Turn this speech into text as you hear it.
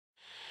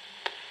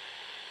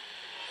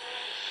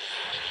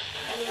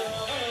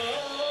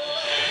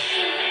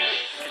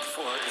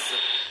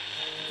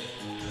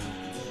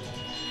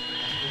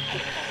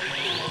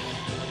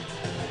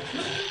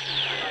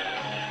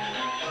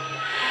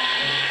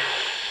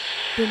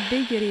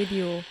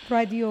دلبي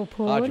راديو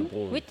بول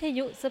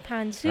ويتيو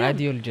سبحانشير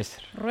راديو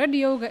الجسر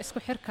راديوغا اسكو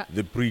حركة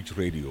The Breach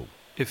Radio.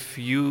 If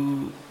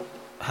you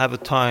have a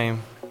time,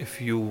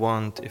 if you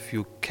want, if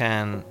you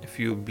can, if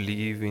you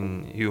believe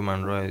in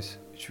human rights,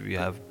 which we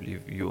have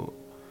believe you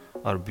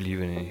are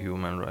believing in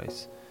human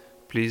rights,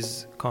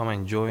 please come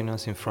and join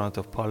us in front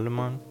of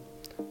Parliament.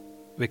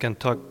 We can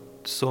talk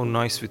so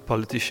nice with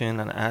politicians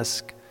and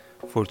ask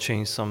for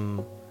change some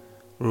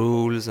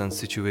rules and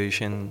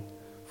situation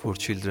for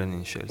children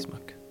in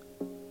Sjælsmark.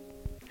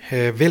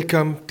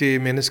 Velkommen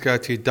til mennesker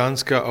til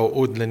danskere og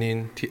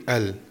udlændinge til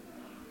alle.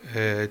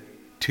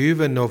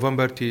 20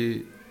 november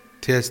til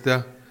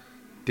tirsdag,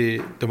 det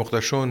er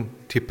deportation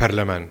til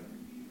parlament.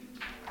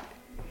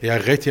 Jeg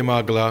er rigtig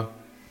meget glad,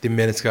 de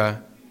mennesker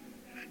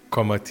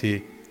kommer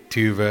til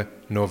 20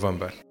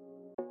 november.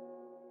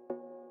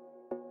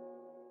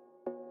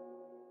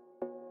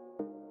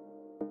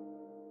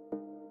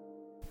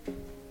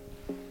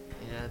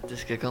 Det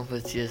skal komme på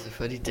tirsdag,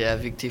 fordi det er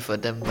vigtigt for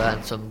dem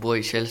børn, som bor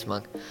i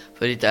Sjælsmark.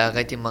 Fordi der er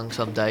rigtig mange,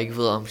 som der ikke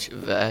ved om,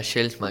 hvad er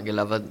Sjælsmark,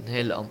 eller hvad den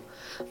handler om.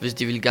 Hvis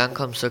de vil gerne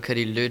komme, så kan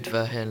de lytte,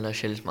 hvad handler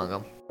Sjælsmark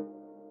om.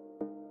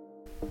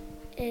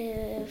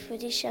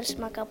 Fordi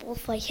Sjælsmark har brug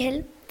for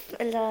hjælp,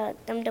 eller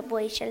dem, der bor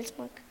i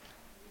Sjælsmark.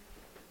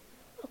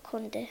 Og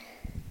kun det.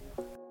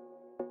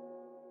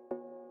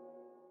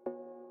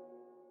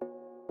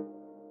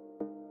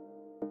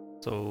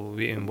 So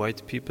we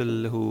invite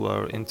people who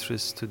are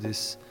interested to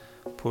this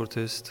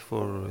protest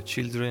for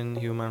children,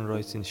 human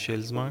rights in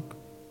Sjælsmark.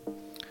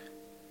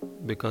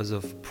 Because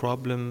of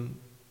problem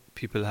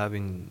people have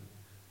in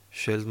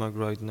Sjælsmark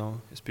right now,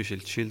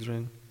 especially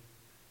children,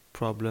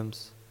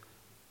 problems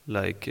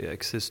like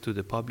access to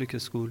the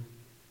public school,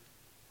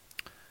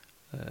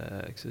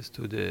 access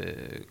to the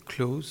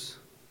clothes,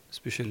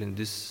 especially in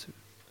this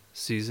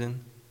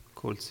season,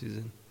 cold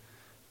season,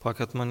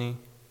 pocket money,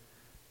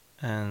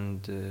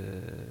 and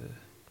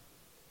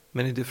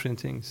many different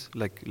things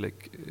like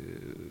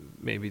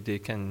maybe they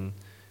can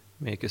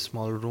make a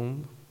small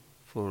room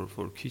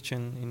for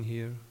kitchen in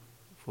here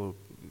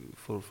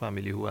for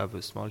family who have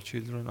a small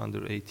children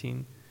under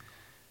 18,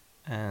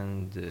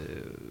 and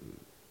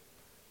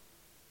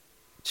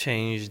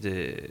change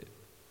the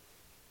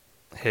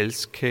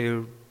health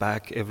care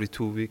back every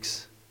 2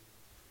 weeks,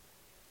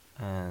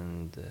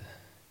 and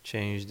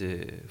change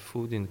the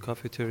food in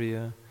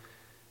cafeteria,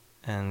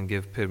 and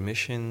give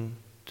permission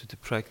to the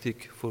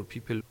practice for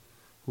people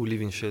who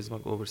live in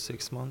Sjælsmark over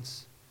 6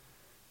 months.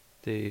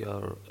 They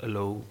are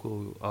allowed to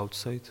go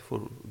outside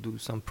for do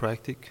some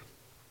practice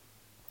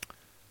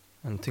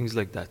and things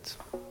like that.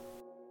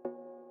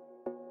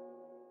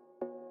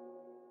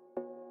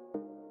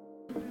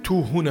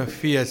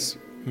 280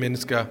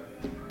 mennesker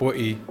bor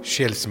i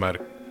Sjælsmark.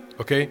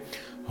 Okay?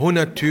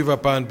 120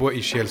 børn bor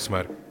i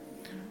Sjælsmark.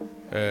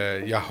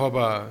 Jeg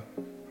håber,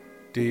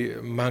 de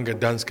mange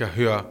danskere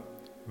hører,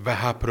 hvad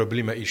har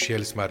problemer i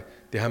Sjælsmark.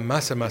 De har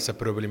masser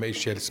problemer i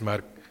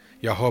Sjælsmark.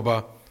 Jeg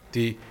håber,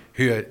 de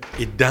hører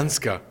i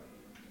dansker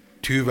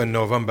 20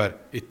 november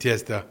i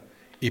tirsdag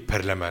i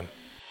parlament.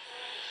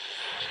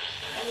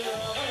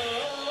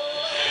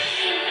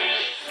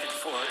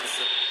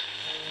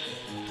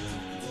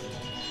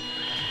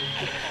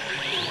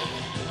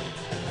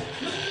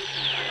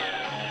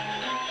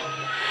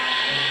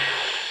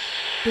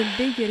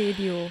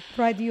 دلبي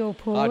راديو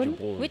بول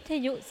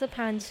ويتيو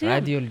سبحانشير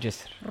راديو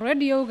الجسر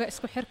راديوغا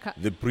اسكو حركة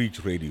The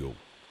Breach Radio.